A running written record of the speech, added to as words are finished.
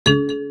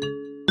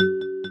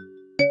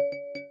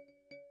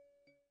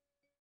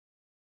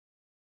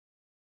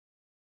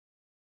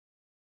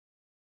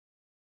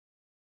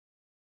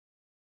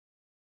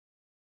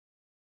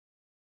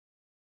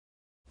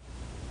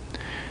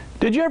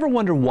Did you ever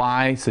wonder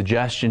why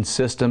suggestion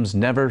systems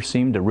never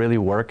seem to really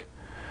work?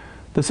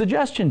 The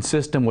suggestion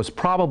system was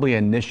probably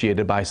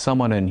initiated by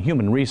someone in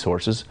human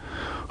resources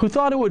who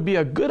thought it would be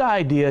a good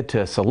idea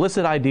to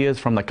solicit ideas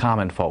from the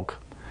common folk.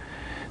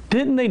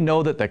 Didn't they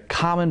know that the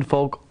common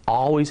folk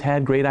always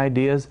had great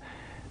ideas?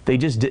 They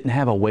just didn't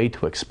have a way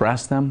to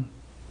express them?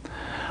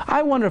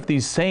 I wonder if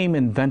these same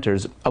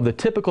inventors of the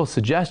typical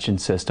suggestion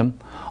system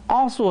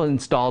also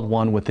installed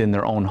one within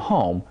their own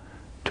home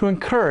to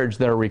encourage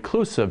their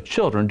reclusive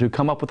children to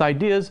come up with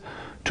ideas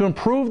to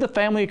improve the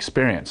family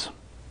experience.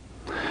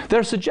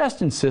 Their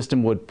suggestion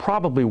system would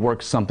probably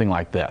work something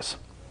like this.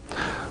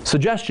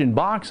 Suggestion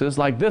boxes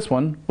like this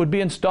one would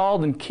be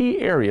installed in key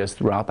areas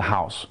throughout the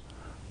house.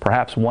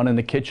 Perhaps one in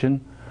the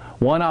kitchen,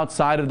 one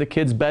outside of the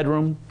kids'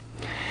 bedroom,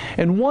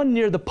 and one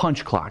near the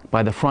punch clock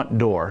by the front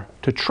door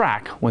to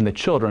track when the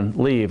children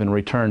leave and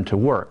return to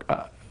work,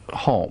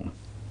 home.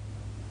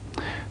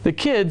 The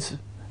kids,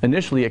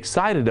 initially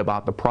excited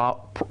about the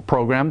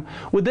program,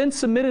 would then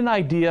submit an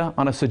idea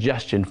on a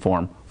suggestion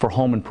form for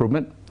home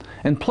improvement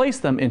and place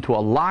them into a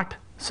locked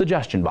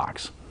suggestion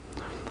box.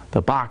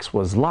 The box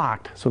was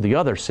locked so the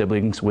other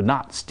siblings would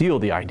not steal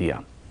the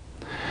idea.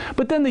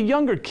 But then the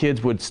younger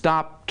kids would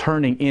stop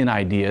turning in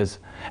ideas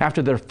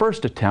after their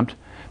first attempt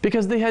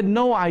because they had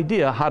no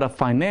idea how to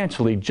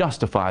financially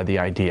justify the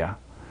idea.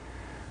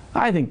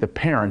 I think the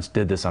parents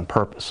did this on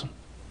purpose.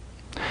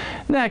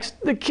 Next,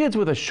 the kids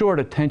with a short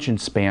attention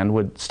span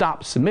would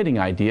stop submitting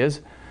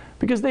ideas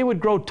because they would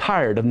grow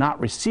tired of not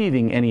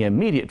receiving any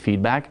immediate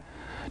feedback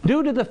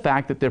due to the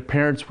fact that their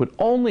parents would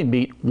only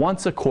meet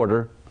once a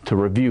quarter to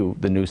review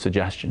the new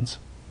suggestions.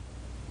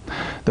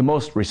 The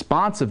most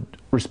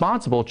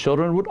responsible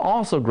children would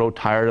also grow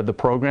tired of the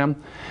program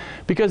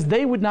because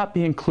they would not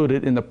be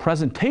included in the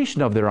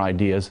presentation of their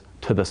ideas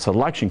to the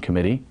selection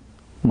committee,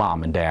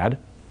 mom and dad.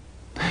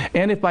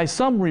 And if by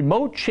some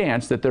remote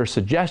chance that their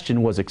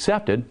suggestion was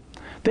accepted,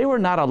 they were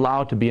not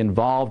allowed to be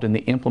involved in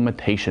the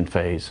implementation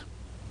phase.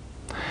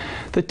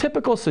 The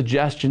typical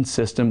suggestion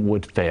system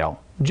would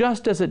fail,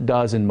 just as it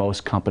does in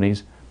most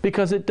companies,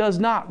 because it does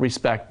not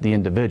respect the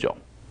individual.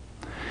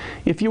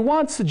 If you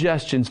want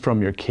suggestions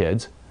from your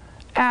kids,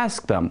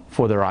 ask them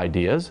for their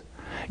ideas,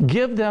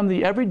 give them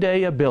the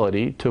everyday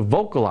ability to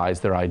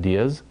vocalize their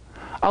ideas,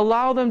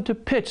 allow them to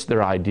pitch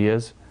their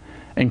ideas,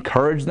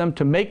 encourage them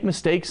to make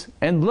mistakes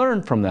and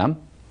learn from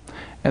them,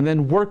 and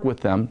then work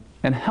with them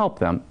and help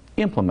them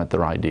implement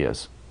their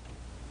ideas.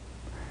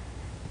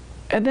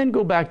 And then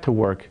go back to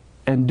work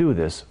and do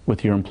this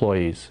with your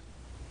employees.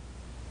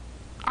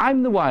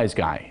 I'm the wise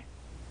guy,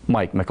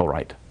 Mike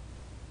Micklewright.